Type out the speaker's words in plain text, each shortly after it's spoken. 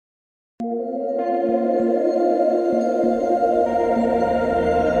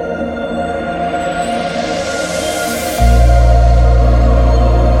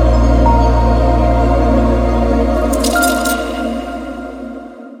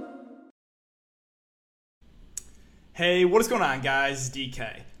Hey, what is going on, guys?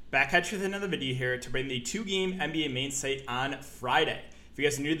 DK. Back at you with another video here to bring the two-game NBA main slate on Friday. If you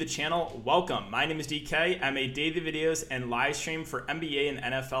guys are new to the channel, welcome. My name is DK. I make daily videos and live stream for NBA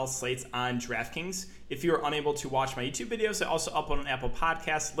and NFL slates on Draftkings. If you are unable to watch my YouTube videos, I also upload an Apple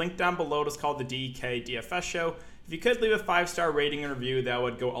Podcast. Link down below. It's called the DK DFS Show. If you could leave a 5-star rating and review, that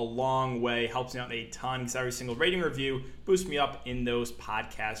would go a long way. Helps me out a ton because every single rating review boosts me up in those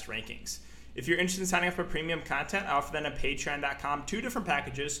podcast rankings. If you're interested in signing up for premium content, I offer that at patreon.com. 2 different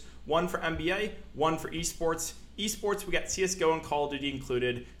packages, one for NBA, one for esports. Esports, we got CSGO and Call of Duty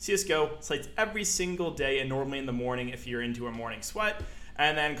included. CSGO slates every single day and normally in the morning if you're into a morning sweat.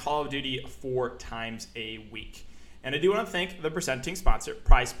 And then Call of Duty 4 times a week. And I do want to thank the presenting sponsor,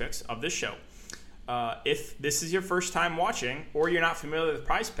 PrizePicks, of this show. If this is your first time watching or you're not familiar with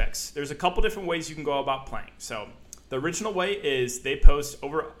PrizePicks, there's a couple different ways you can go about playing. So the original way is they post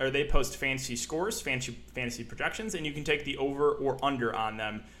fantasy scores, fantasy projections, and you can take the over or under on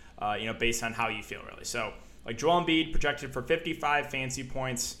them, based on how you feel, really. So, like Joel Embiid projected for 55 fantasy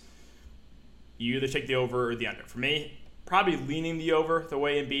points, you either take the over or the under. For me, probably leaning the over, the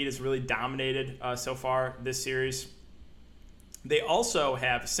way Embiid has really dominated so far this series. They also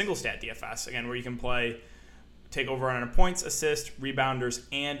have single stat DFS, again, where you can take over on points, assists, rebounders,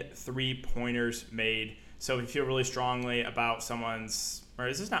 and 3-pointers made. So if you feel really strongly about someone's, or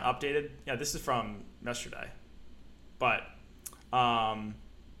is this not updated? Yeah, this is from yesterday. But,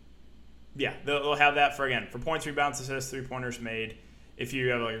 they'll have that for points, rebounds, assists, 3-pointers made. If you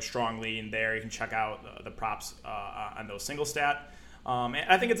have a strong lead in there, you can check out the props on those single stat. And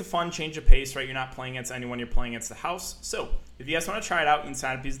I think it's a fun change of pace, right? You're not playing against anyone, you're playing against the house. So if you guys want to try it out, you can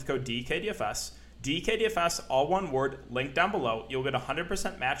sign up using the code DKDFS. DKDFS, all one word, link down below. You'll get a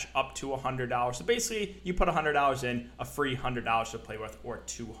 100% match up to $100. So basically, you put $100 in, a free $100 to play with, or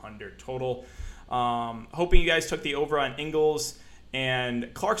 $200 total. Hoping you guys took the over on Ingles,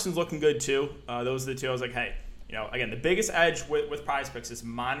 and Clarkson's looking good too. Those are the two. I was like, hey, again, the biggest edge with PrizePicks is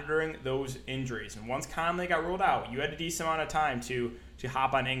monitoring those injuries. And once Conley got ruled out, you had a decent amount of time to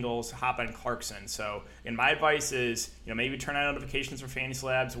hop on Ingles, hop on Clarkson. So, and my advice is, maybe turn on notifications for Fantasy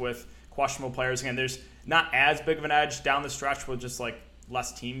Labs with questionable players. Again, there's not as big of an edge down the stretch with just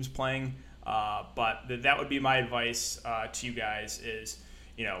less teams playing, but that would be my advice to you guys is,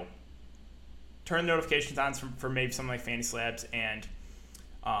 turn the notifications on for maybe something like Fantasy Labs and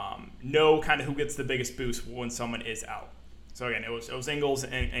know kind of who gets the biggest boost when someone is out. So again, it was Ingles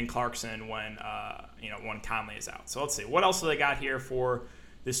and Clarkson when Conley is out. So let's see what else do they got here for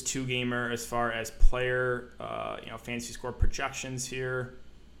this 2-gamer as far as player fantasy score projections here.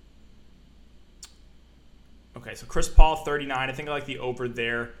 Okay, so Chris Paul, 39. I think I like the over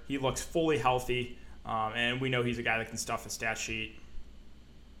there. He looks fully healthy, and we know he's a guy that can stuff the stat sheet.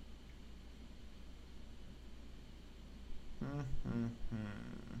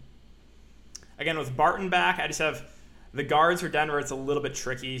 Again, with Barton back, I just have the guards for Denver. It's a little bit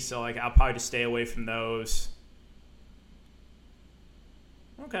tricky, so I'll probably just stay away from those.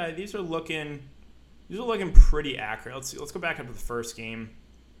 Okay, these are looking pretty accurate. Let's go back up to the first game.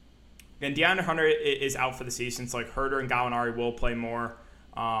 Again, DeAndre Hunter is out for the season, so Herter and Gallinari will play more.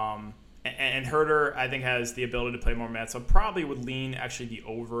 And Herter, I think, has the ability to play more minutes, so probably would lean actually the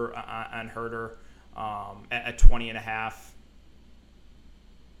over on Herter at 20.5.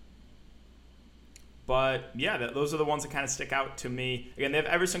 But yeah, those are the ones that kind of stick out to me. Again, they have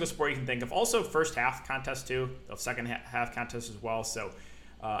every single sport you can think of. Also, first half contest too. They'll have second half contest as well. So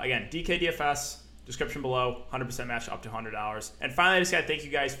again, DKDFS. Description below, 100% match up to $100. And finally, I just got to thank you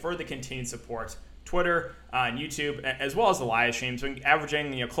guys for the continued support. Twitter, and YouTube, as well as the live streams. We're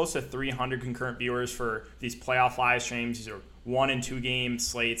averaging close to 300 concurrent viewers for these playoff live streams. These are 1 and 2 game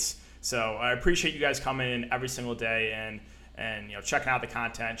slates. So I appreciate you guys coming in every single day and checking out the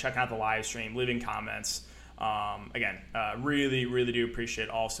content, checking out the live stream, leaving comments. Really, really do appreciate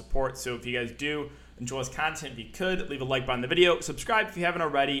all support. So if you guys do enjoy this content, if you could, leave a like button on the video, subscribe if you haven't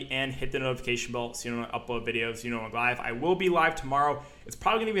already, and hit the notification bell so you don't upload videos, when I'm live. I will be live tomorrow. It's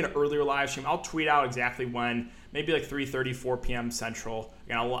probably going to be an earlier live stream. I'll tweet out exactly when, maybe 3:30, 4 p.m. Central.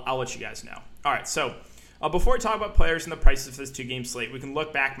 Again, I'll let you guys know. All right, so before we talk about players and the prices for this 2-game slate, we can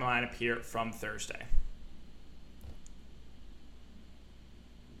look back at my lineup here from Thursday.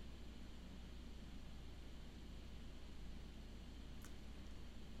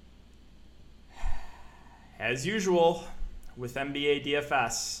 As usual, with NBA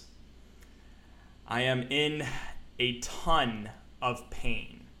DFS, I am in a ton of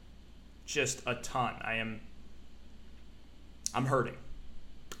pain. Just a ton. I'm hurting.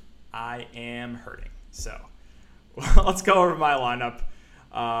 I am hurting. So let's go over my lineup.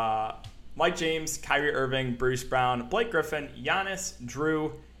 Mike James, Kyrie Irving, Bruce Brown, Blake Griffin, Giannis,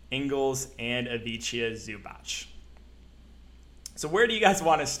 Drew, Ingles, and Ivica Zubac. So where do you guys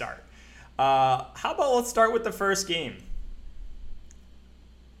want to start? How about let's start with the first game.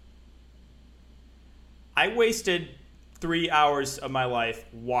 I wasted 3 hours of my life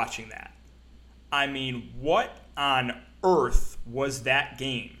watching that. I mean, what on earth was that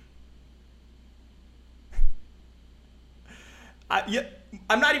game?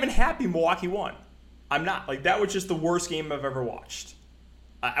 I'm not even happy Milwaukee won. I'm not. Like, that was just the worst game I've ever watched.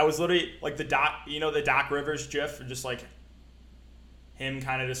 I was literally like the Doc Rivers gif, just like him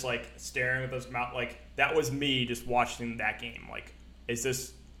kind of just like staring with his mouth. Like, that was me just watching that game. Like,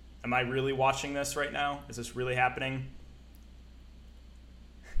 am I really watching this right now? Is this really happening?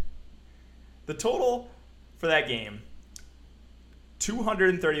 The total for that game,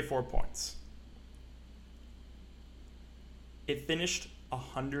 234 points. It finished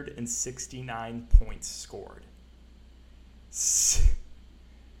 169 points scored.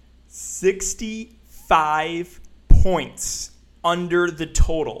 65 points under the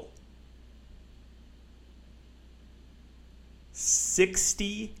total.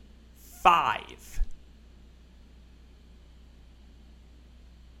 65.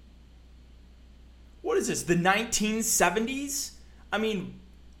 What is this, the 1970s? I mean,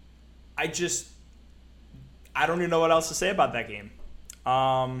 I don't even know what else to say about that game.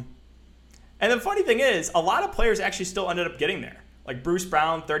 And the funny thing is, a lot of players actually still ended up getting there. Like Bruce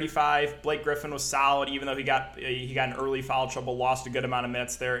Brown, 35. Blake Griffin was solid, even though he got an early foul trouble, lost a good amount of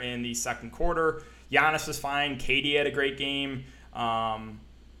minutes there in the second quarter. Giannis was fine. KD had a great game. And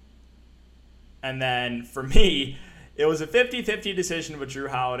then for me, it was a 50-50 decision with Drew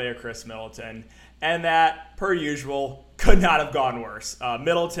Holiday or Chris Middleton. And that, per usual, could not have gone worse.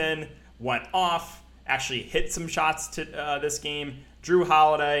 Middleton went off, actually hit some shots to this game. Drew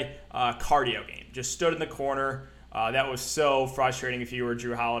Holiday, cardio game. Just stood in the corner. That was so frustrating if you were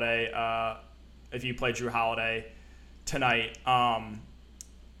Drew Holiday, if you played Drew Holiday tonight.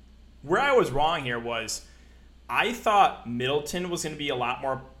 Where I was wrong here was I thought Middleton was going to be a lot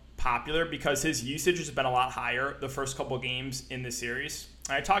more popular because his usage has been a lot higher the first couple games in the series.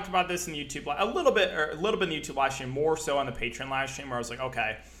 And I talked about this in the YouTube a little bit in the YouTube live stream, more so on the Patreon live stream, where I was like,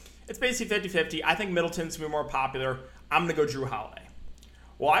 okay, it's basically 50-50. I think Middleton's going to be more popular. I'm going to go Drew Holiday.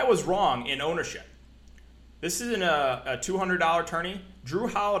 Well, I was wrong in ownership. This isn't a $200 tourney. Drew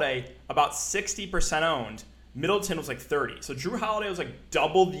Holiday, about 60% owned. Middleton was like 30. So Drew Holiday was like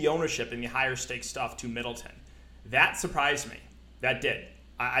double the ownership in the higher stake stuff to Middleton. That surprised me. That did.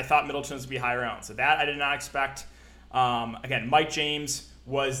 I thought Middleton was going to be higher owned. So that I did not expect. Again, Mike James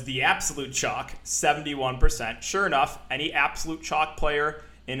was the absolute chalk, 71%. Sure enough, any absolute chalk player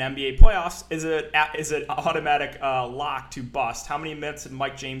in NBA playoffs is an automatic lock to bust. How many minutes did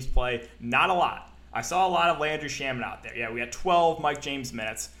Mike James play? Not a lot. I saw a lot of Landry Shamet out there. Yeah, we had 12 Mike James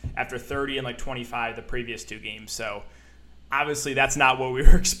minutes after 30 and like 25 the previous two games. So obviously that's not what we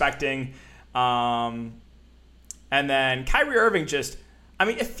were expecting. And then Kyrie Irving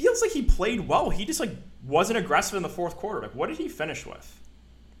it feels like he played well. He just like wasn't aggressive in the fourth quarter. Like, what did he finish with?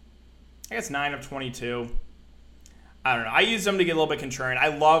 I guess 9 of 22. I don't know. I used him to get a little bit contrarian. I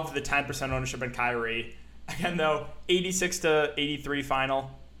love the 10% ownership in Kyrie. Again, though, 86-83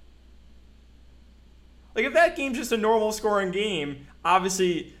 final. Like, if that game's just a normal scoring game,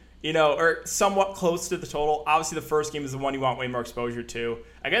 obviously, or somewhat close to the total, obviously the first game is the one you want way more exposure to.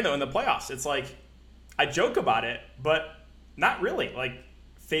 Again, though, in the playoffs, it's like, I joke about it, but not really. Like,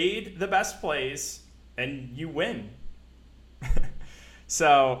 fade the best plays, and you win.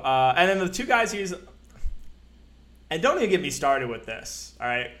 So, and then the two guys use, and don't even get me started with this, all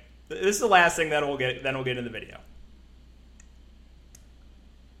right? This is the last thing that we'll get in the video.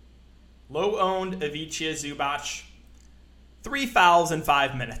 Low-owned Ivica Zubac, 3 fouls in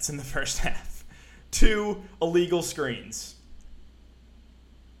 5 minutes in the first half. 2 illegal screens.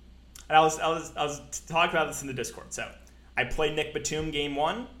 And I was talking about this in the Discord. So I played Nick Batum game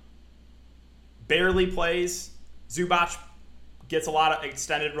 1. Barely plays. Zubac gets a lot of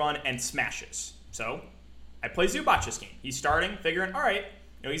extended run and smashes. So I play Zubac this game. He's starting, figuring, all right,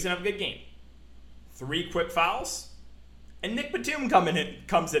 he's going to have a good game. 3 quick fouls. And Nick Batum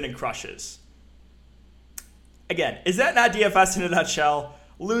comes in and crushes. Again, is that not DFS in a nutshell?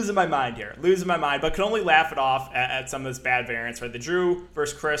 Losing my mind here. But can only laugh it off at some of this bad variance, right? The Drew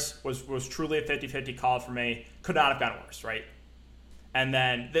versus Chris was truly a 50-50 call for me. Could not have gone worse, right? And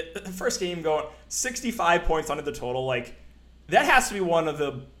then the first game going 65 points under the total. Like, that has to be one of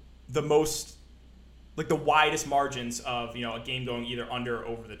the most, like, the widest margins of, a game going either under or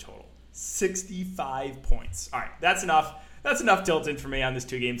over the total. 65 points. All right, that's enough. that's enough tilting for me on this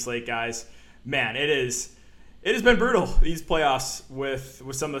 2-game slate, guys. Man, it has been brutal, these playoffs, with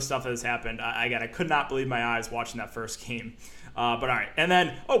some of the stuff that has happened. I could not believe my eyes watching that first game. But all right. And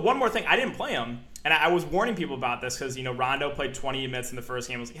then, one more thing. I didn't play him. And I was warning people about this because, Rondo played 20 minutes in the first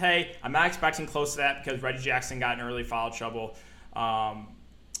game. I was like, hey, I'm not expecting close to that because Reggie Jackson got in early foul trouble. And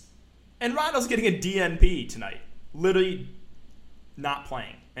Rondo's getting a DNP tonight. Literally not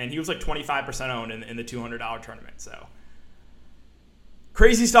playing. And he was like 25% owned in the $200 tournament. So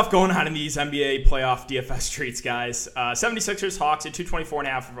crazy stuff going on in these NBA playoff DFS treats, guys. 76ers, Hawks at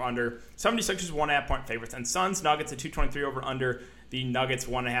 224.5 over under. 76ers 1.5 point favorites. And Suns, Nuggets at 223 over under. The Nuggets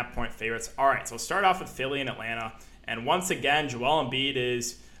 1.5 point favorites. All right, so we'll start off with Philly and Atlanta. And once again, Joel Embiid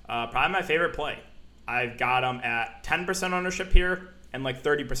is probably my favorite play. I've got him at 10% ownership here and like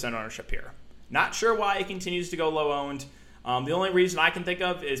 30% ownership here. Not sure why he continues to go low owned. The only reason I can think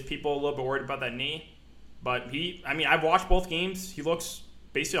of is people a little bit worried about that knee. But I've watched both games. He looks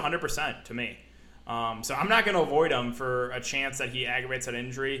basically 100% to me. So I'm not going to avoid him for a chance that he aggravates that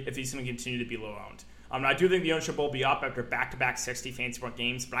injury if he's going to continue to be low owned. I do think the ownership will be up after back-to-back 60 fantasy point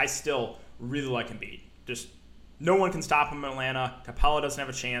games, but I still really like Embiid. Just no one can stop him in Atlanta. Capella doesn't have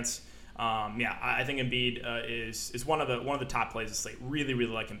a chance. I think Embiid is one of the top plays of the slate. Really,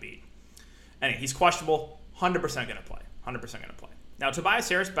 really like Embiid. Anyway, he's questionable. 100% going to play. 100% going to play. Now, Tobias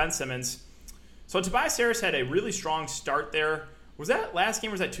Harris, Ben Simmons. So Tobias Harris had a really strong start there. Was that last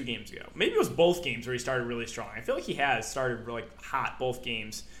game or was that 2 games ago? Maybe it was both games where he started really strong. I feel like he has started really hot both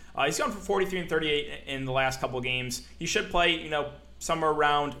games. He's gone for 43 and 38 in the last couple of games. He should play, somewhere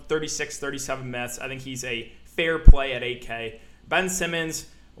around 36, 37 minutes. I think he's a fair play at 8K. Ben Simmons,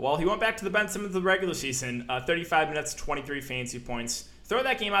 well, he went back to the Ben Simmons of the regular season. 35 minutes, 23 fantasy points. Throw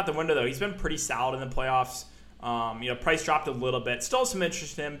that game out the window, though. He's been pretty solid in the playoffs. Price dropped a little bit. Still some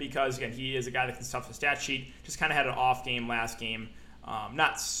interest in him because, again, he is a guy that can stuff the stat sheet. Just kind of had an off game last game.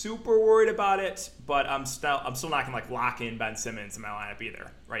 Not super worried about it, but I'm still not gonna lock in Ben Simmons in my lineup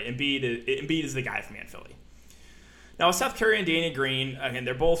either, right? Embiid is the guy for me in Philly. Now with Seth Curry and Danny Green, again,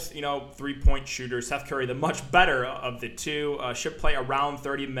 they're both 3-point shooters. Seth Curry, the much better of the two, should play around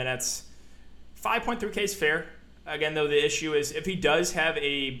 30 minutes. 5.3K is fair. Again, though, the issue is if he does have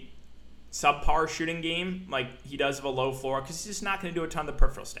a subpar shooting game, like he does have a low floor, because he's just not going to do a ton of the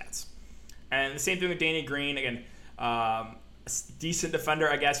peripheral stats. And the same thing with Danny Green. Again, decent defender,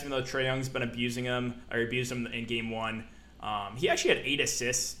 I guess, even though Trae Young's been abusing him in game 1. He actually had 8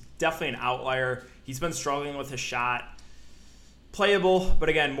 assists. Definitely an outlier. He's been struggling with his shot. Playable, but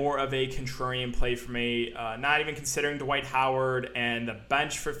again, more of a contrarian play for me. Not even considering Dwight Howard and the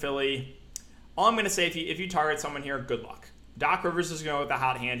bench for Philly. All I'm going to say, if you target someone here, good luck. Doc Rivers is going to go with the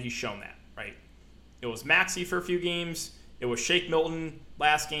hot hand. He's shown that, right? It was Maxey for a few games. It was Shake Milton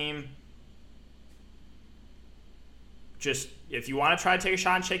last game. Just, if you want to try to take a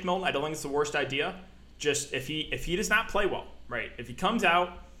shot on Shake Milton, I don't think it's the worst idea. Just, if he does not play well, right? If he comes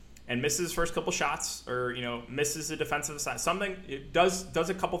out and misses his first couple shots or, misses the defensive side, something, it does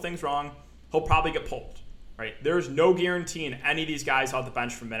a couple things wrong, he'll probably get pulled, right? There's no guarantee in any of these guys off the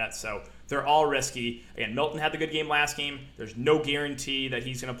bench for minutes, so they're all risky. Again, Milton had the good game last game. There's no guarantee that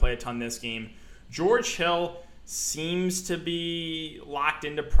he's going to play a ton this game. George Hill seems to be locked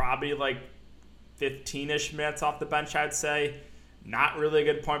into probably 15-ish minutes off the bench, I'd say. Not really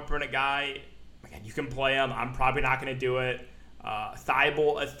a good point per minute guy. Again, you can play him. I'm probably not going to do it.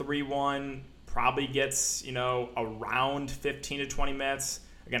 Thibault at 3-1 probably gets, around 15 to 20 minutes.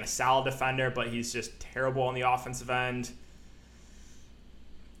 Again, a solid defender, but he's just terrible on the offensive end.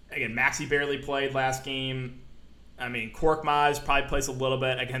 Again, Maxey barely played last game. Korkmaz probably plays a little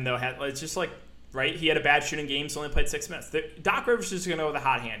bit. Again, though, it's just right? He had a bad shooting game, so only played 6 minutes. Doc Rivers is going to go with a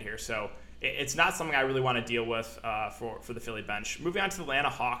hot hand here, so it's not something I really want to deal with for the Philly bench. Moving on to the Atlanta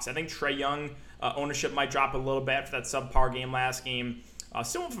Hawks, I think Trae Young ownership might drop a little bit for that subpar game last game.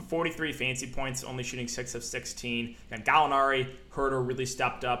 Still went for 43 fantasy points, only shooting 6 of 16. And Gallinari, Herter really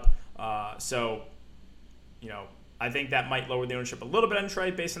stepped up. I think that might lower the ownership a little bit on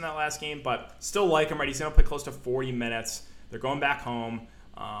Trae based on that last game, but still like him, right? He's going to play close to 40 minutes. They're going back home.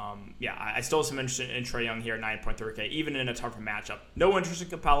 I still have some interest in Trae Young here at 9.3K, even in a tougher matchup. No interest in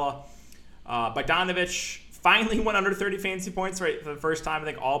Capella. Bogdanovic finally went under 30 fantasy points, right, for the first time, I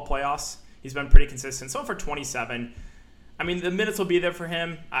think, all playoffs. He's been pretty consistent. So for 27. The minutes will be there for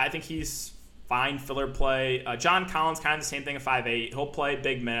him. I think he's fine filler play. John Collins, kind of the same thing at 5'8". He'll play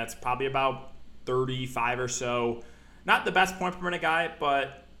big minutes, probably about 35 or so. Not the best point per minute guy,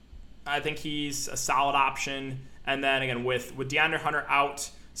 but I think he's a solid option. And then, again, with DeAndre Hunter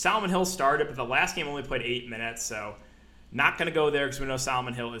out, Solomon Hill started, but the last game only played 8 minutes, so not going to go there because we know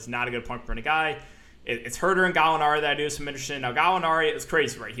Solomon Hill is not a good point per minute guy. It's Herter and Gallinari that I do some interested in. Now, Gallinari is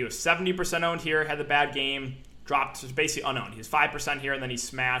crazy, right? He was 70% owned here, had the bad game, dropped to basically unowned. He was 5% here, and then he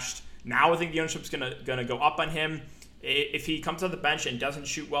smashed. Now I think the ownership's gonna go up on him. If he comes off the bench and doesn't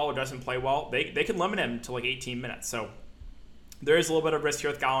shoot well or doesn't play well, they can limit him to like 18 minutes. So there is a little bit of risk here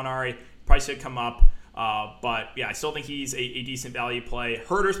with Gallinari. Price should come up. But yeah, I still think he's a decent value play.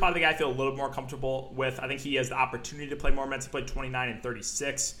 Herter's probably the guy I feel a little more comfortable with. I think he has the opportunity to play more minutes. He played 29 and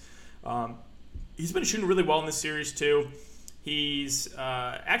 36. He's been shooting really well in this series too. He's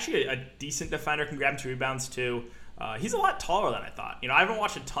actually a decent defender, can grab 2 rebounds too. He's a lot taller than I thought. I haven't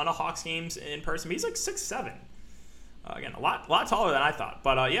watched a ton of Hawks games in person, but he's like 6'7". Again, a lot taller than I thought.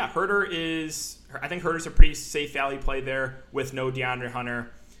 But yeah, I think Herter's a pretty safe value play there with no DeAndre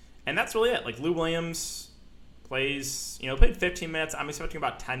Hunter. And that's really it. Like Lou Williams played 15 minutes. I'm expecting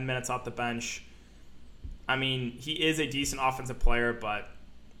about 10 minutes off the bench. I mean, he is a decent offensive player, but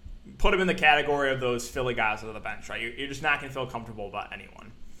put him in the category of those Philly guys on the bench, right? You're just not going to feel comfortable about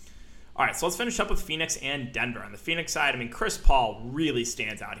anyone. All right, so let's finish up with Phoenix and Denver. On the Phoenix side, I mean, Chris Paul really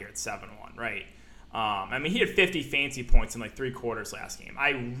stands out here at 7-1, right? I mean, he had 50 fancy points in like 3 quarters last game.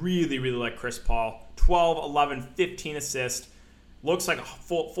 I really, really like Chris Paul. 12, 11, 15 assists. Looks like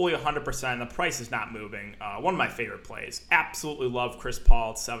fully 100%. The price is not moving. One of my favorite plays. Absolutely love Chris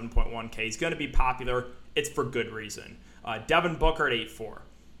Paul at 7.1K. He's going to be popular. It's for good reason. Devin Booker at 8.4.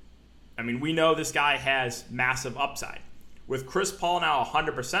 I mean, we know this guy has massive upside. With Chris Paul now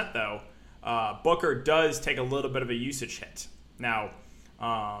 100%, though, Booker does take a little bit of a usage hit. Now,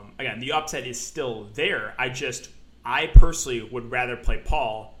 again, the upside is still there. I personally would rather play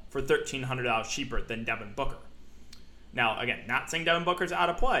Paul for $1,300 cheaper than Devin Booker. Now, again, not saying Devin Booker's out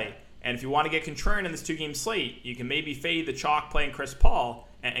of play. And if you want to get contrarian in this 2-game slate, you can maybe fade the chalk playing Chris Paul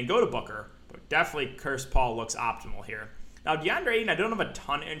and go to Booker. But definitely Chris Paul looks optimal here. Now, DeAndre Ayton, I don't have a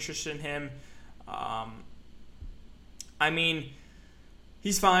ton of interest in him. I mean,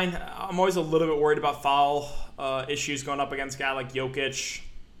 he's fine. I'm always a little bit worried about foul issues going up against a guy like Jokic.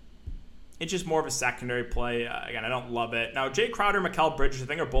 It's just more of a secondary play. Again, I don't love it. Now, Jay Crowder and Mikal Bridges, I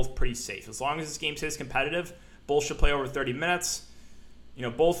think, are both pretty safe. As long as this game stays competitive, both should play over 30 minutes.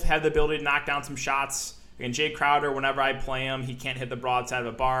 Both have the ability to knock down some shots. Again, Jay Crowder, whenever I play him, he can't hit the broadside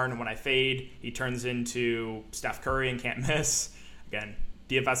of a barn. And when I fade, he turns into Steph Curry and can't miss. Again,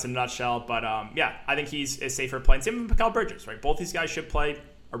 DFS in a nutshell. But yeah, I think he's a safer play. And same with Mikal Bridges, right? Both these guys should play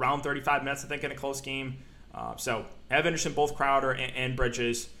around 35 minutes, I think, in a close game. So I have interest in both Crowder and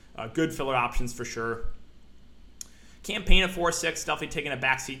Bridges. Good filler options for sure. Campaign at 4-6, definitely taking a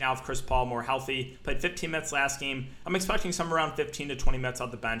backseat now with Chris Paul more healthy. Played 15 minutes last game. I'm expecting somewhere around 15 to 20 minutes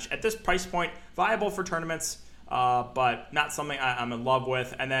off the bench. At this price point, viable for tournaments, but not something I'm in love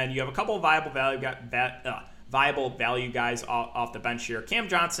with. And then you have a couple of viable value guys off the bench here. Cam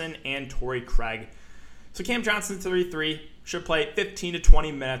Johnson and Torrey Craig. So Cam Johnson, 33, should play 15 to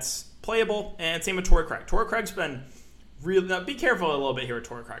 20 minutes. Playable, and same with Torrey Craig. Torrey Craig's been really... Now, be careful a little bit here with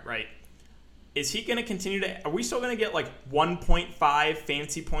Torrey Craig, right? Is he going to continue to... Are we still going to get like 1.5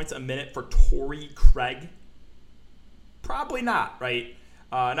 fantasy points a minute for Torrey Craig? Probably not, right?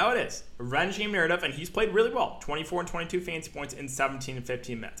 No, it is. Revenge game narrative, and he's played really well. 24 and 22 fantasy points in 17 and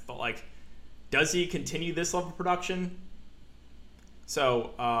 15 minutes. But like, does he continue this level of production?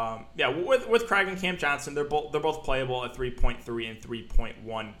 So, yeah, with Craig and Cam Johnson, they're both playable at 3.3 and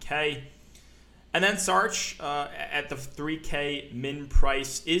 3.1K. And then Sarge at the 3K min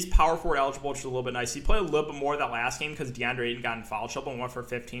price is power forward eligible, which is a little bit nice. He played a little bit more that last game because DeAndre Ayton got in foul trouble and went for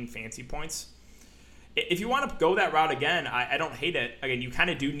 15 fancy points. If you want to go that route again, I don't hate it. Again, you kind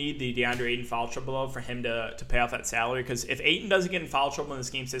of do need the DeAndre Ayton foul trouble though for him to pay off that salary, because if Ayton doesn't get in foul trouble and this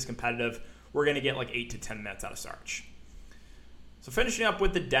game stays competitive, we're going to get like 8 to 10 minutes out of Sarge. So finishing up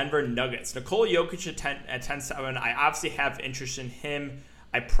with the Denver Nuggets. Nikola Jokic at 10-7. I obviously have interest in him.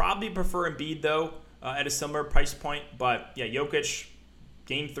 I probably prefer Embiid, though, at a similar price point. But, yeah, Jokic,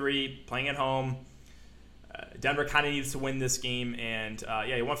 Game 3, playing at home. Denver kind of needs to win this game. And,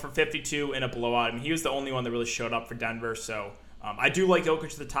 yeah, he went for 52 in a blowout. I mean, he was the only one that really showed up for Denver. So I do like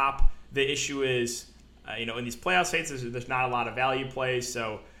Jokic at the top. The issue is, in these playoff states, there's not a lot of value plays.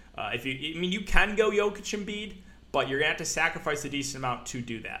 So, you can go Jokic Embiid, but you're going to have to sacrifice a decent amount to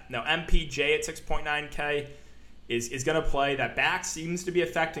do that. Now, MPJ at 6.9K is going to play. That back seems to be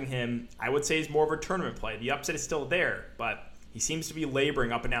affecting him. I would say he's more of a tournament play. The upset is still there, but he seems to be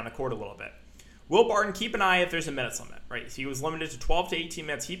laboring up and down the court a little bit. Will Barton, keep an eye if there's a minutes limit, right? He was limited to 12 to 18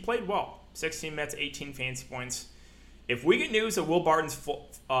 minutes. He played well. 16 minutes, 18 fantasy points. If we get news that Will Barton's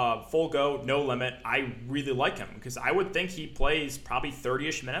full go, no limit, I really like him, because I would think he plays probably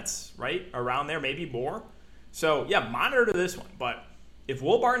 30-ish minutes, right? Around there, maybe more. So, yeah, monitor this one. But If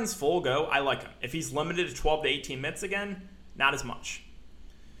Will Barton's full go, I like him. If he's limited to 12 to 18 minutes again, not as much.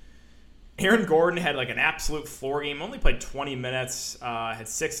 Aaron Gordon had like an absolute floor game, only played 20 minutes, had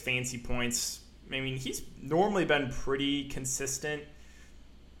 6 fantasy points. I mean, he's normally been pretty consistent.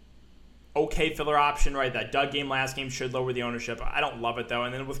 Okay filler option, right? That dud game last game should lower the ownership. I don't love it, though.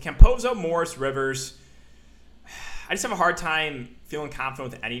 And then with Campozo, Morris, Rivers, I just have a hard time feeling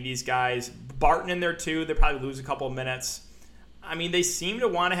confident with any of these guys. Barton in there, too. They probably lose a couple of minutes. I mean, they seem to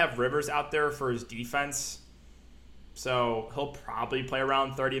want to have Rivers out there for his defense. So he'll probably play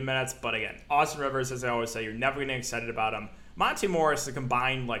around 30 minutes. But again, Austin Rivers, as I always say, you're never going to get excited about him. Monte Morris, the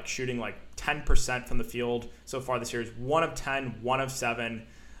combined shooting 10% from the field so far this year, is 1 of 10, 1 of 7.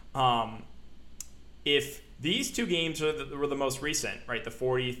 If these two games were the most recent, right, the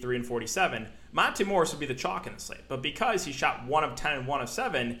 43 and 47, Monte Morris would be the chalk in the slate. But because he shot 1 of 10 and 1 of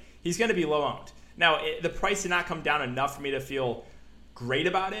 7, he's going to be low owned. Now, the price did not come down enough for me to feel great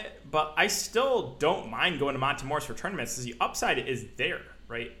about it, but I still don't mind going to Monte Morris for tournaments because the upside is there,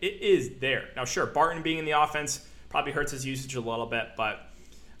 right? It is there. Now, sure, Barton being in the offense probably hurts his usage a little bit, but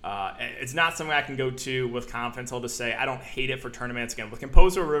it's not something I can go to with confidence. I'll just say I don't hate it for tournaments. Again, with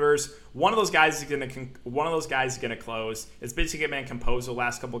Campozo, Rivers, one of those guys is going to close. It's basically been Campozo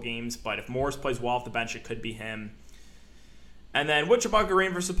last couple games, but if Morris plays well off the bench, it could be him. And then Wichita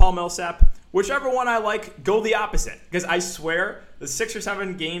Green versus Paul Millsap. Whichever one I like, go the opposite. Because I swear, the 6 or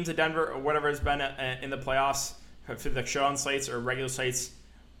 7 games at Denver or whatever has been in the playoffs for the showdown slates or regular slates,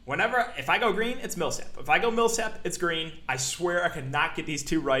 if I go Green, it's Millsap. If I go Millsap, it's Green. I swear I could not get these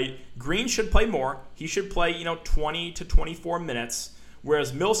two right. Green should play more. He should play 20 to 24 minutes,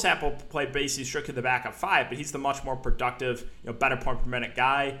 whereas Millsap will play basically strictly the backup 5, but he's the much more productive, better point per minute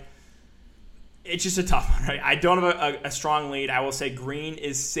guy. It's just a tough one, right? I don't have a strong lead. I will say Green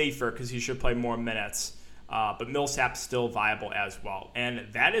is safer because he should play more minutes, but Millsap's still viable as well. And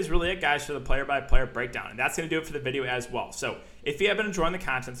that is really it, guys, for the player-by-player breakdown. And that's going to do it for the video as well. So if you have been enjoying the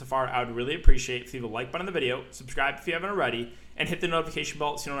content so far, I would really appreciate if you leave a like button on the video, subscribe if you haven't already, and hit the notification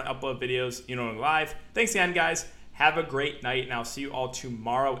bell so you don't upload videos when live. Thanks again, guys. Have a great night, and I'll see you all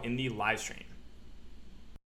tomorrow in the live stream.